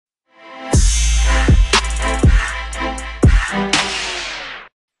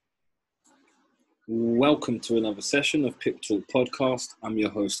welcome to another session of Pip Talk Podcast. I'm your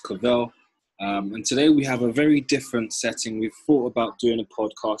host, Cavell, and today we have a very different setting. We've thought about doing a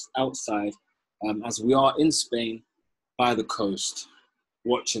podcast outside as we are in Spain by the coast,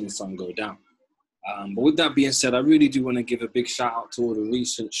 watching the sun go down. But with that being said, I really do want to give a big shout out to all the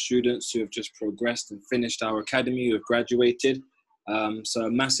recent students who have just progressed and finished our academy, who have graduated. So a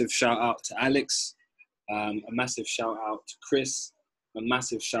massive shout out to Alex, a massive shout out to Chris, a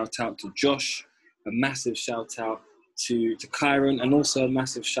massive shout out to Josh, a massive shout out to Kyron, and also a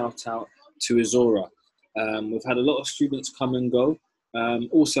massive shout out to Izora. We've had a lot of students come and go.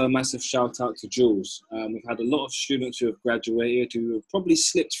 Also a massive shout out to Jules. We've had a lot of students who have graduated who have probably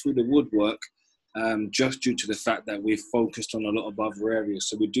slipped through the woodwork just due to the fact that we've focused on a lot of other areas.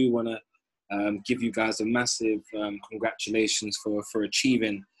 So we do want to give you guys a massive congratulations for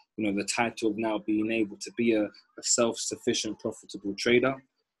achieving, the title of now being able to be a self-sufficient, profitable trader.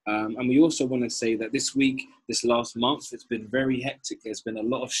 And we also want to say that this week, this last month, it's been very hectic. There's been a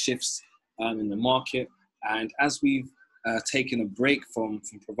lot of shifts in the market. And as we've taken a break from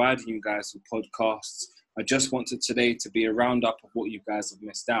providing you guys with podcasts, I just wanted today to be a roundup of what you guys have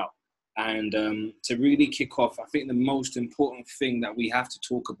missed out. And to really kick off, I think the most important thing that we have to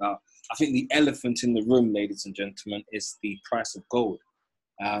talk about, I think the elephant in the room, ladies and gentlemen, is the price of gold.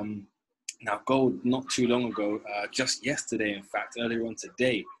 Now, gold, not too long ago, just yesterday, in fact, earlier on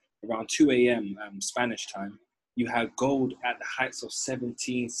today, around 2 a.m. Spanish time, you had gold at the heights of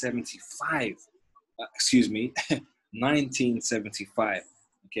 1975.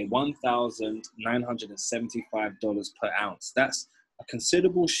 Okay, $1,975 per ounce. That's a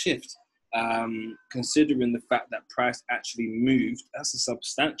considerable shift, considering the fact that price actually moved. That's a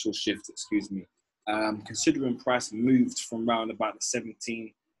substantial shift, considering price moved from around about the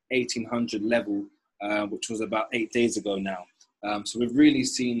 1800 level, which was about 8 days ago now. So we've really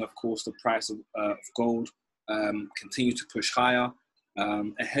seen, of course, the price of gold continue to push higher.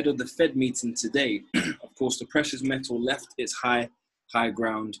 Ahead of the Fed meeting today, of course, the precious metal left its high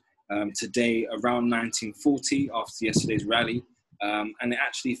ground today around 1940 after yesterday's rally. And it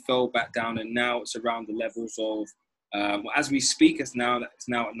actually fell back down, and now it's around the levels of, as we speak, it's now at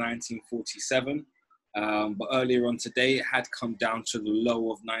 1947. But earlier on today, it had come down to the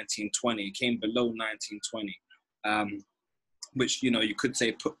low of 1920. It came below 1920, which, you could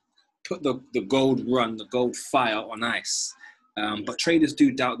say put the gold run, the gold fire on ice. But traders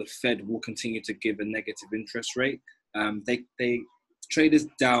do doubt the Fed will continue to give a negative interest rate. Traders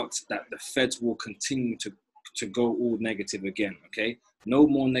doubt that the Feds will continue to go all negative again, okay? No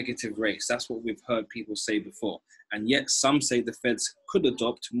more negative rates. That's what we've heard people say before. And yet some say the Feds could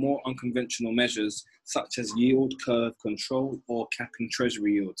adopt more unconventional measures such as yield curve control or capping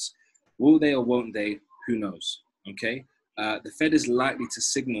treasury yields. Will they or won't they? Who knows, okay? The Fed is likely to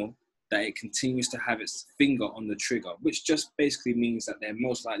signal that it continues to have its finger on the trigger, which just basically means that they're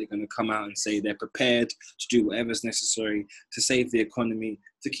most likely going to come out and say they're prepared to do whatever's necessary to save the economy,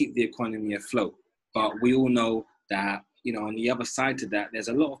 to keep the economy afloat. But we all know that, on the other side to that, there's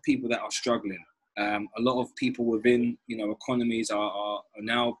a lot of people that are struggling. A lot of people within, economies are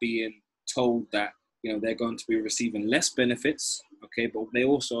now being told that, they're going to be receiving less benefits, okay? But they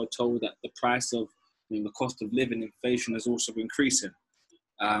also are told that the price of, the cost of living, inflation is also increasing.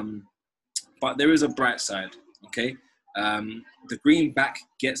 But there is a bright side, okay? The greenback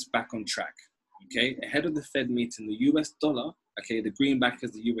gets back on track, okay? Ahead of the Fed meeting, the US dollar, okay, the greenback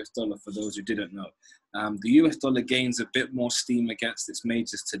is the US dollar for those who didn't know. The US dollar gains a bit more steam against its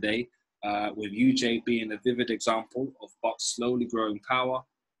majors today, with UJ being a vivid example of Buck's slowly growing power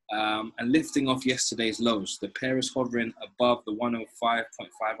and lifting off yesterday's lows. The pair is hovering above the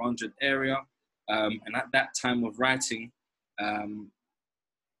 105.500 area, and at that time of writing,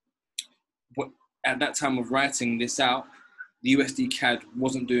 this out, the USD CAD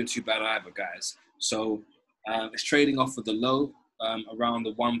wasn't doing too bad either, guys. So it's trading off of the low around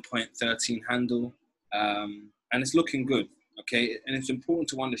the 1.13 handle, and it's looking good, okay? And it's important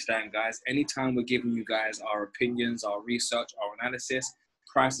to understand, guys, anytime we're giving you guys our opinions, our research, our analysis,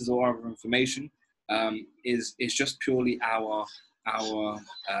 prices or other information, is just purely our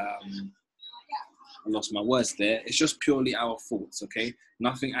I lost my words there. It's just purely our thoughts, okay?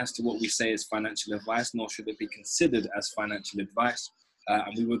 Nothing as to what we say is financial advice, nor should it be considered as financial advice.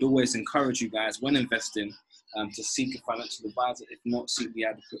 And we would always encourage you guys when investing to seek a financial advisor, if not seek the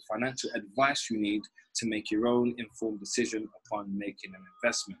adequate financial advice you need to make your own informed decision upon making an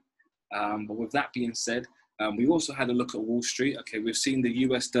investment. But with that being said, we also had a look at Wall Street. Okay, we've seen the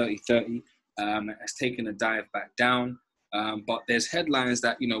US 30 has taken a dive back down. But there's headlines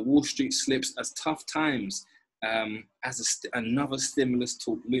that, Wall Street slips as tough times another stimulus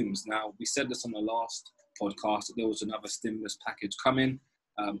talk looms. Now, we said this on the last podcast that there was another stimulus package coming.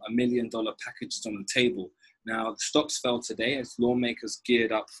 $1 million package is on the table. Now, the stocks fell today as lawmakers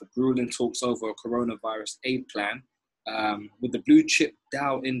geared up for grueling talks over a coronavirus aid plan, with the blue chip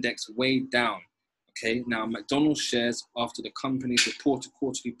Dow index weighed down. Okay, now McDonald's shares, after the company's reported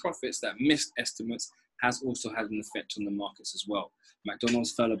quarterly profits that missed estimates, has also had an effect on the markets as well.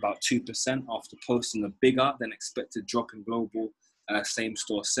 McDonald's fell about 2% after posting a bigger than expected drop in global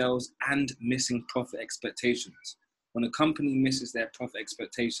same-store sales and missing profit expectations. When a company misses their profit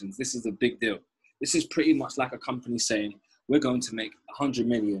expectations, this is a big deal. This is pretty much like a company saying, we're going to make 100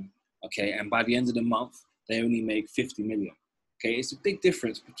 million, okay, and by the end of the month, they only make 50 million. Okay, it's a big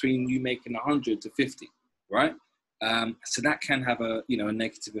difference between you making 100 to 50, right? So that can have a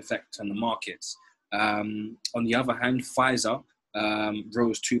negative effect on the markets. On the other hand, Pfizer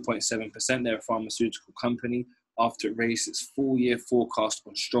rose 2.7%. They're a pharmaceutical company after it raised its full-year forecast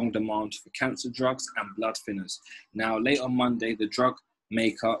on strong demand for cancer drugs and blood thinners. Now, late on Monday, the drug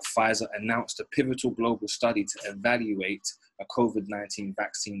maker Pfizer announced a pivotal global study to evaluate a COVID-19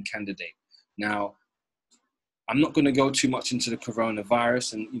 vaccine candidate. Now, I'm not going to go too much into the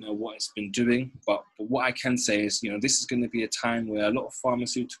coronavirus and what it's been doing, but what I can say is this is going to be a time where a lot of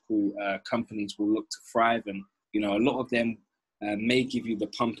pharmaceutical companies will look to thrive, and a lot of them may give you the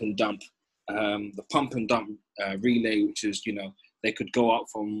pump and dump relay, which is they could go up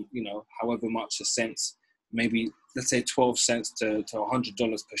from however much a cents, maybe let's say 12 cents to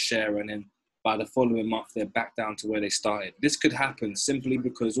 $100 per share, and then by the following month they're back down to where they started. This could happen simply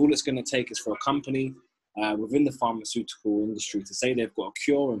because all it's going to take is for a company within the pharmaceutical industry to say they've got a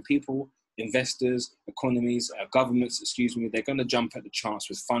cure, and people, investors, economies, governments, they're going to jump at the chance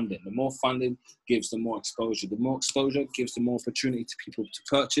with funding. The more funding gives the more exposure. The more exposure gives the more opportunity to people to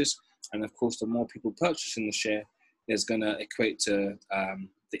purchase. And of course, the more people purchasing the share, is going to equate to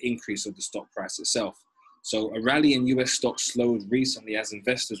the increase of the stock price itself. So a rally in US stocks slowed recently as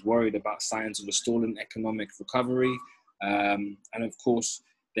investors worried about signs of a stalling economic recovery. And of course,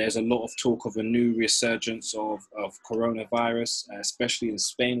 there's a lot of talk of a new resurgence of coronavirus, especially in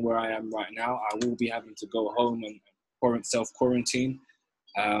Spain, where I am right now. I will be having to go home and self-quarantine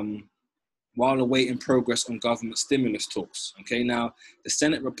while awaiting progress on government stimulus talks. Okay, now, the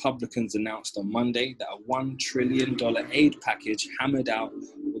Senate Republicans announced on Monday that a $1 trillion aid package hammered out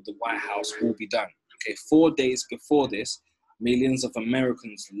with the White House will be done. Okay, 4 days before this, millions of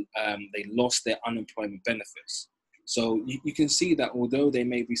Americans, they lost their unemployment benefits. So you can see that although they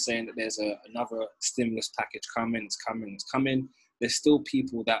may be saying that there's another stimulus package coming, it's coming, there's still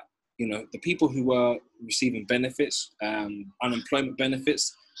people that, the people who were receiving benefits, unemployment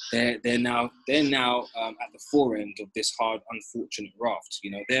benefits, they're now at the fore end of this hard, unfortunate raft.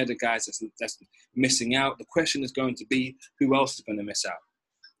 They're the guys that's missing out. The question is going to be, who else is going to miss out?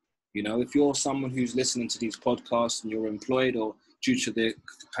 If you're someone who's listening to these podcasts and you're employed, or due to the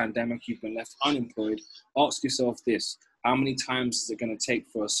pandemic you've been left unemployed, ask yourself this: how many times is it going to take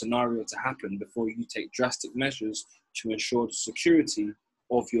for a scenario to happen before you take drastic measures to ensure the security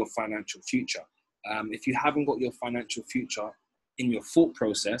of your financial future? If you haven't got your financial future in your thought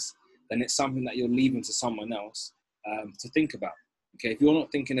process, then it's something that you're leaving to someone else to think about. Okay, if you're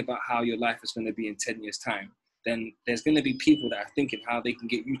not thinking about how your life is going to be in 10 years' time, then there's going to be people that are thinking how they can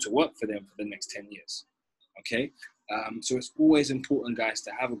get you to work for them for the next 10 years. Okay, so it's always important, guys,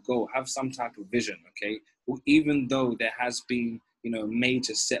 to have a goal, have some type of vision. Okay, well, even though there has been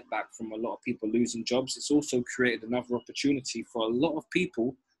major setback from a lot of people losing jobs, it's also created another opportunity for a lot of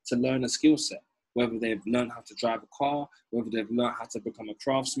people to learn a skill set, whether they've learned how to drive a car, whether they've learned how to become a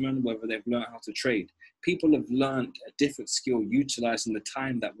craftsman, whether they've learned how to trade. People have learned a different skill utilizing the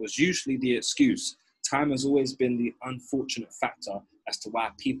time that was usually the excuse. Time has always been the unfortunate factor as to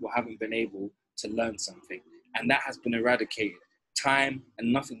why people haven't been able to learn something. And that has been eradicated. Time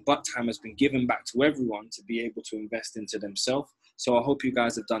and nothing but time has been given back to everyone to be able to invest into themselves. So I hope you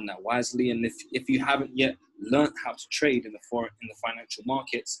guys have done that wisely. And if you haven't yet learned how to trade in the financial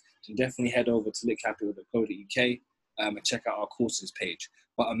markets, then definitely head over to litcapital.co.uk and check out our courses page.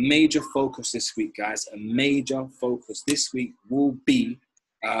 But a major focus this week, guys, will be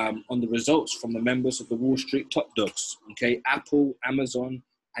on the results from the members of the Wall Street top dogs. Okay, Apple, Amazon,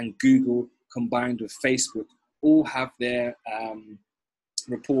 and Google, combined with Facebook, all have their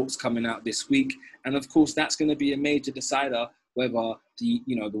reports coming out this week, and of course that's going to be a major decider whether the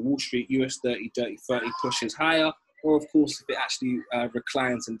Wall Street US 30 pushes higher, or of course if it actually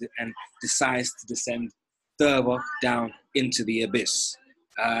reclines and decides to descend further down into the abyss.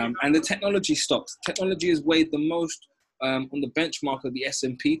 And the technology stocks, technology has weighed the most on the benchmark of the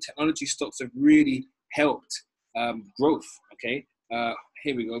S&P. Technology stocks have really helped Growth, okay?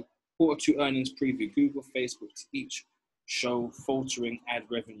 Here we go. Quarter 2 earnings preview. Google, Facebook to each show faltering ad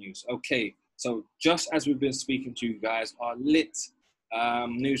revenues. Okay, so just as we've been speaking to you guys, our lit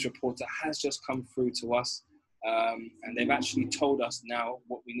news reporter has just come through to us, and they've actually told us now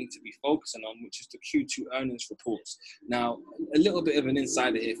what we need to be focusing on, which is the Q2 earnings reports. Now, a little bit of an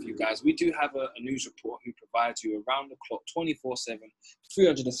insider here for you guys. We do have a news report who provides you around the clock, 24/7,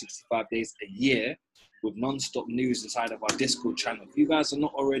 365 days a year, with non-stop news inside of our Discord channel. If you guys are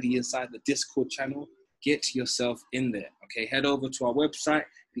not already inside the Discord channel, get yourself in there, okay? Head over to our website.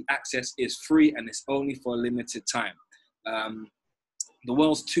 The access is free and it's only for a limited time. The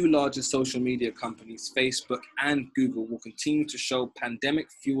world's 2 largest social media companies, Facebook and Google, will continue to show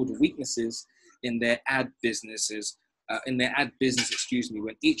pandemic-fueled weaknesses in their ad business,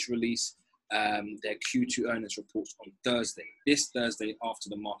 when each release their Q2 earnings reports on Thursday. This Thursday after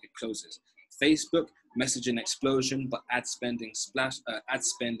the market closes. Facebook, messaging explosion, but ad spending slashed.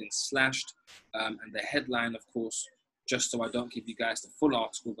 And the headline, of course, just so I don't give you guys the full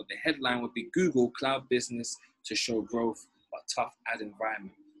article, but the headline would be Google cloud business to show growth, but tough ad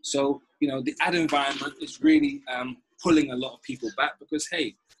environment. So, you know, the ad environment is really pulling a lot of people back because,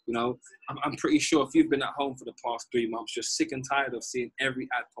 hey, you know, I'm pretty sure if you've been at home for the past 3 months, you're sick and tired of seeing every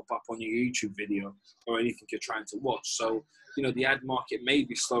ad pop up on your YouTube video or anything you're trying to watch. So, you know, the ad market may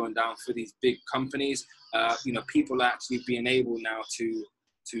be slowing down for these big companies. You know, people are actually being able now to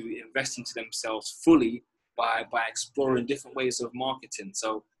invest into themselves fully by exploring different ways of marketing.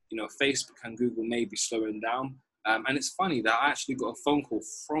 So, you know, Facebook and Google may be slowing down. And it's funny that I actually got a phone call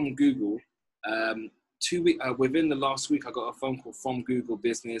from Google 2 weeks within the last week. I got a phone call from Google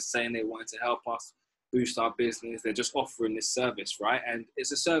Business saying they wanted to help us boost our business. They're just offering this service, right? And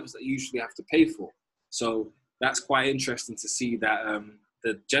it's a service that you usually have to pay for. So that's quite interesting to see that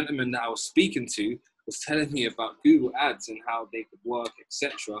the gentleman that I was speaking to was telling me about Google ads and how they could work,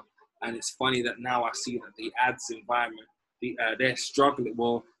 etc. And it's funny that now I see that the ads environment, they're struggling.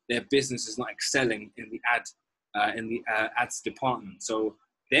 Well, their business is not excelling in the ads department. So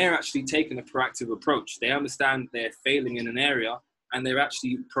they're actually taking a proactive approach. They understand they're failing in an area and they're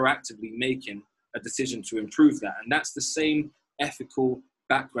actually proactively making a decision to improve that. And that's the same ethical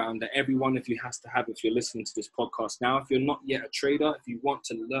background that every one of you has to have if you're listening to this podcast now. If you're not yet a trader, if you want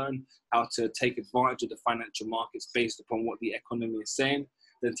to learn how to take advantage of the financial markets based upon what the economy is saying,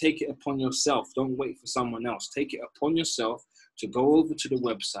 then take it upon yourself. Don't wait for someone else. Take it upon yourself to go over to the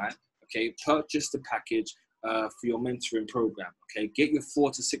website, okay, purchase the package for your mentoring program, okay? Get your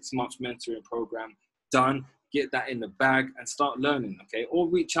 4 to 6 months mentoring program done, get that in the bag and start learning, okay? Or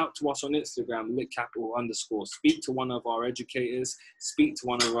reach out to us on Instagram, litcapital_. Speak to one of our educators, speak to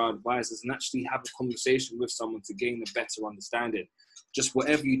one of our advisors and actually have a conversation with someone to gain a better understanding. Just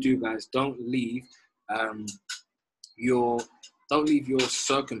whatever you do, guys, don't leave your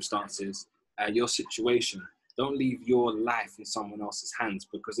circumstances, your situation. Don't leave your life in someone else's hands,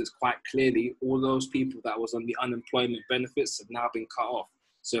 because it's quite clearly all those people that was on the unemployment benefits have now been cut off.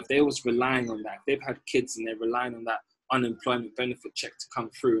 So if they was relying on that, if they've had kids and they're relying on that unemployment benefit check to come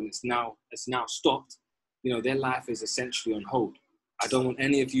through and it's now stopped, you know, their life is essentially on hold. I don't want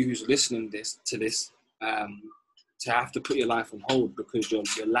any of you who's listening to this to have to put your life on hold because you're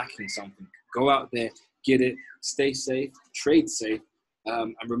lacking something. Go out there, get it, stay safe, trade safe.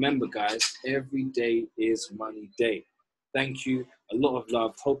 And remember, guys, every day is money day. Thank you. A lot of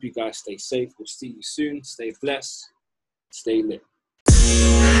love. Hope you guys stay safe. We'll see you soon. Stay blessed. Stay lit.